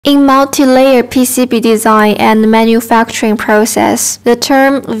In multi-layer PCB design and manufacturing process, the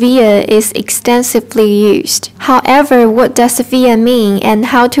term via is extensively used. However, what does via mean and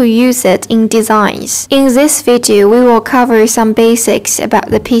how to use it in designs? In this video, we will cover some basics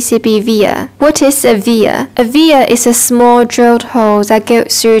about the PCB via. What is a via? A via is a small drilled hole that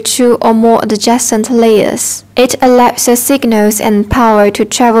goes through two or more adjacent layers. It allows the signals and power to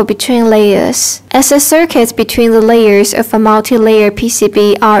travel between layers. As the circuits between the layers of a multi-layer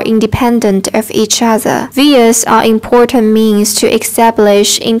PCB are independent of each other, vias are important means to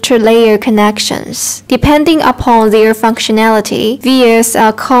establish interlayer connections. Depending upon their functionality, vias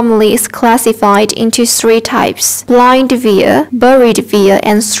are commonly classified into three types: blind via, buried via,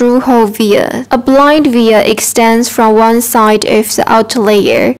 and through-hole via. A blind via extends from one side of the outer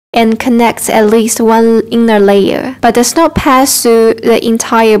layer and connects at least one inner layer, but does not pass through the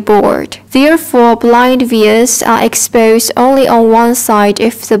entire board. Therefore, blind vias are exposed only on one side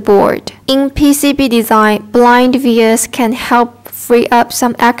of the board. In PCB design, blind vias can help free up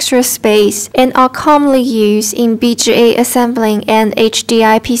some extra space and are commonly used in BGA assembling and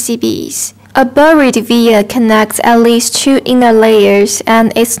HDI PCBs. A buried via connects at least two inner layers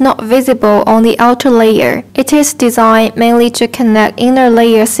and is not visible on the outer layer. It is designed mainly to connect inner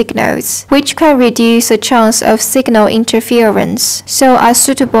layer signals, which can reduce the chance of signal interference, so are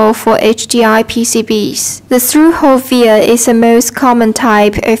suitable for HDI PCBs. The through-hole via is the most common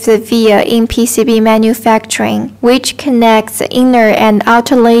type of the via in PCB manufacturing, which connects the inner and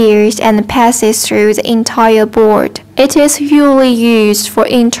outer layers and passes through the entire board. It is usually used for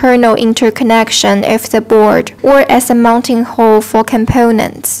internal interconnection of the board or as a mounting hole for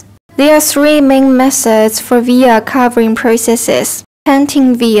components. There are three main methods for via covering processes: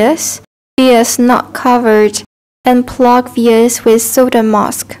 tenting vias, vias not covered, and plug vias with solder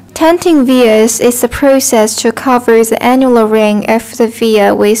mask. Tenting vias is the process to cover the annular ring of the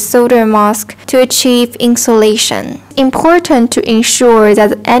via with solder mask to achieve insulation. Important to ensure that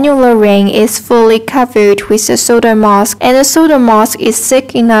the annular ring is fully covered with the solder mask and the solder mask is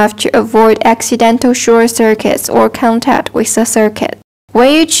thick enough to avoid accidental short circuits or contact with the circuit.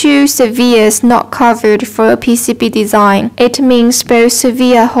 When you choose the vias not covered for a PCB design, it means both the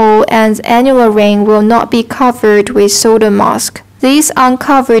via hole and the annular ring will not be covered with solder mask. These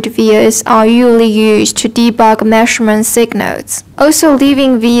uncovered vias are usually used to debug measurement signals. Also,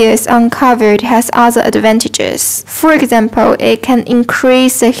 leaving vias uncovered has other advantages. For example, it can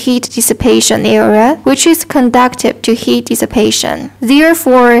increase the heat dissipation area, which is conducive to heat dissipation.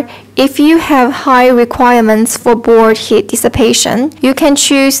 Therefore, if you have high requirements for board heat dissipation, you can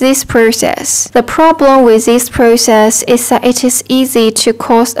choose this process. The problem with this process is that it is easy to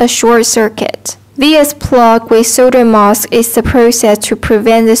cause a short circuit. Vias plug with solder mask is the process to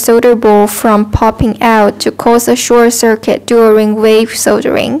prevent the solder ball from popping out to cause a short circuit during wave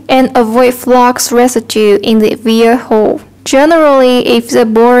soldering and avoid flux residue in the via hole. Generally, if the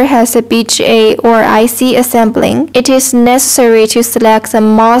board has a BGA or IC assembling, it is necessary to select the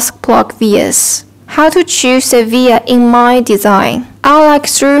mask plug vias. How to choose a via in my design? Unlike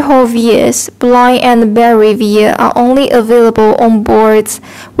through-hole vias, blind and buried via are only available on boards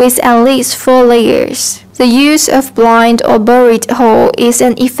with at least 4 layers. The use of blind or buried hole is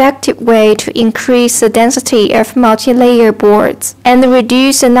an effective way to increase the density of multi-layer boards and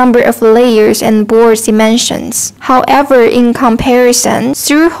reduce the number of layers and board dimensions. However, in comparison,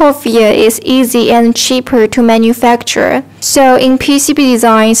 through-hole via is easy and cheaper to manufacture, so in PCB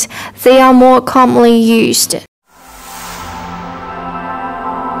designs, they are more commonly used.